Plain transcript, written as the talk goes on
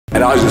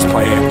And I was just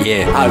playing.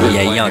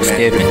 Yeah, young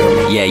Stiffy.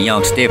 Yeah,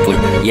 young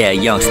Stifler. Yeah,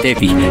 young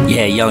Stiffy.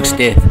 Yeah, young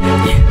Stiff.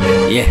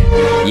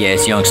 Yeah,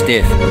 it's young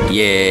Stiff.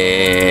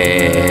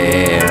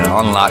 Yeah,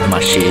 unlock my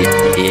shit.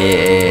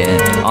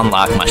 Yeah,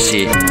 unlock my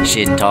shit.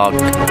 Shit talk,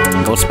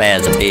 go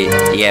spaz a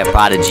bit. Yeah,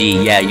 Prodigy.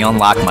 Yeah, you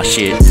unlock my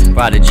shit.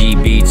 Prodigy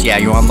Beatz. Yeah,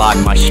 you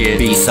unlock my shit.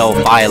 Be so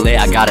violent,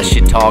 I gotta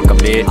shit talk a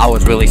bit. I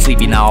was really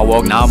sleepy, now I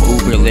woke, now I'm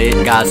uber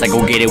lit. Guys, like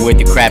go get it with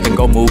your crap and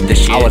go move the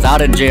shit. I was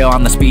out of jail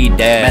on the speed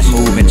dash,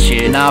 moving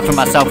shit. Now for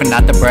myself and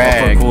not to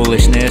brag. For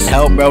foolishness,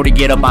 help Brody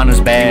get up on his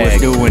bag.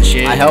 He was doing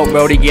shit. I helped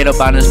Brody get up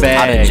on his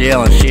bag. Out of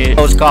jail and shit.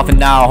 I was coughing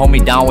down, hold me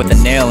down with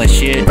a nail and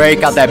shit.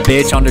 Break out that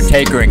bitch,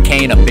 Undertaker and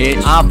Kane a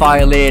bitch. I'm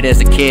violated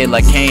as a kid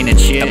like Kane and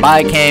shit. The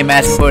bike came,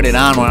 asked to put it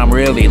on when I'm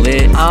really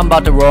lit. I'm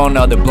about to roll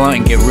another blunt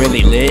and get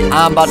really lit.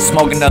 I'm about to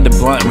smoke another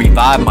blunt and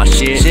revive my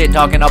shit. Shit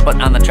talking up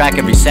on the track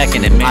every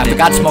second and minute. I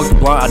forgot to smoke the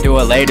blunt, I'll do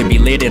it later, be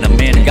lit in a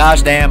minute.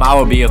 Gosh damn, I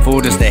would be a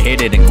fool just to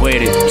hit it and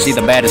quit it. She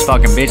the baddest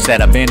fucking bitch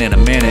that I've been in a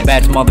minute.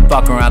 Baddest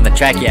motherfucker on the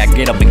track, yeah, I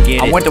get up and get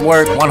it. I went to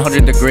work,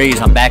 100 degrees,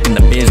 I'm back in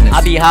the business.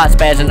 I be hot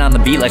spazzing on the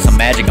beat like some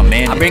magic I'm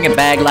in. I bring it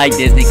back like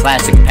Disney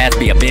classic, pass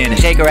be a bin.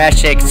 Shake her ass,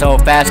 shake it so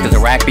fast, cause the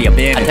rack be a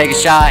bin. I take a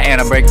shot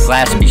and I break the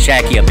glass and be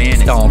shaky up in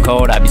it. Stone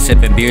cold, I be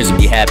sipping beers and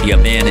be happy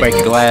up in it. Break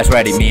the glass,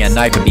 ready me a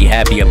knife and be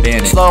happy up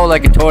in it. Slow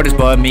like a tortoise,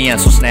 but me and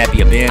so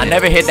snappy up in it. I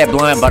never hit that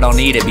blunt, but I'll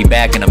need it, be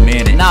back in a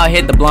minute. Now I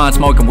hit the blunt,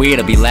 smoking weed,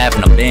 I'll be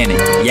laughing up in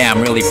it. Yeah,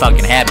 I'm really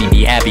fucking happy,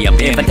 be happy up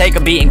in it. If I take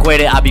a beat and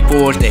quit it, I'll be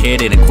forced to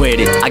hit it and quit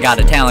it. I got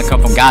a talent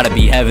come from gotta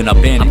be heaven up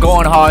in it. I'm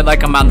going hard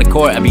like I'm on the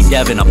court, I be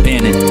Devin up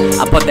in it.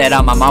 I put that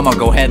on my mama,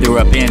 go Heather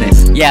up in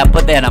it. Yeah, I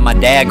put that on my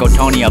dad, go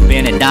Tony up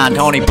in it. Don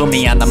Tony put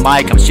me on the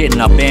mic, I'm shitting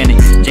up in it.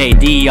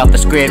 JD off the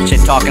script,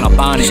 shit talking up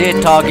on it.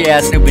 Shit talk, yeah,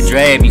 Snoop and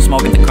Dre be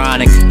smoking the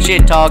chronic.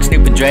 Shit talk,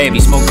 Snoop and Dre be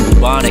smoking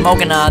bubonic.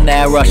 Smoking on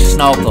that Russian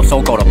snow flow,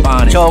 so cold up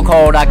on it.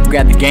 Chokehold, I can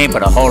grab the game,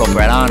 put a hold up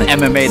right on it.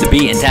 MMA the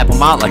beat and tap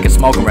them out like it's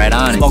smoking right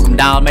on it. Smoke them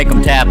down, make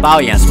them tap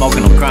out, yeah, I'm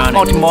smoking them chronic.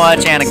 Smoke too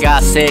much and I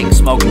got sick,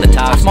 smoking the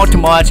top. Smoked too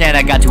much and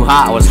I got too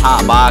hot, I was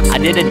hot box. I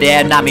did a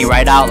dab, knocked me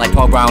right out like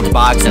 12 rounds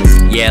boxing.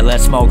 Yeah,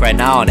 let's smoke right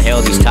now and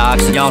inhale these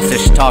toxins.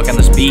 Youngsters should talk on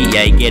the speed,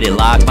 yeah, you get it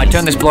locked. Might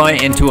turn this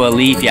blunt into a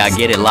leaf, yeah, I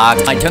get it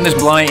locked. Might turn this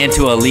blunt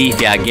into a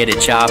leaf, yeah, I get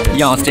it chopped.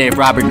 Youngster,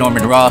 Robert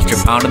Norman Ross, trip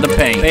pound of the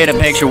paint. Paint a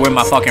picture with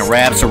my fucking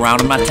rap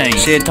surrounding my tank.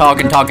 Shit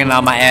talking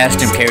on my ass,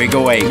 Jim Carrey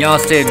go away.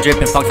 Youngster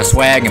dripping, fuck the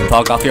swag and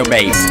fuck off your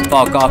bait.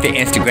 Fuck off your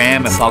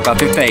Instagram and fuck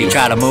off your face.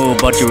 Try to move,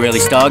 but you really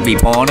stuck, be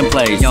pulling in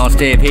place.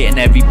 Youngster hitting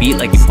every beat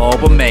like you pull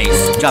up a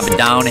mace. Drop it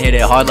down and hit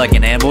it hard like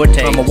an amber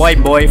tape. From a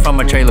white boy from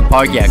a trailer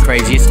park, yeah,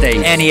 crazy estate.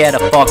 And he had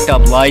a fucked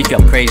up life, yeah,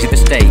 crazy the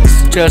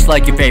stakes. Just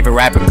like your favorite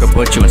rapper could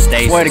put you in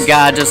states. Swear to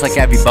God, just like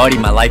everybody,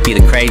 my life be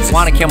the craziest.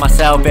 Wanna kill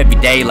myself every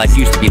day, life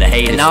used to be the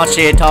haters. And now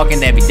shit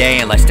talking every day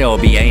and like still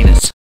be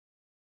anus.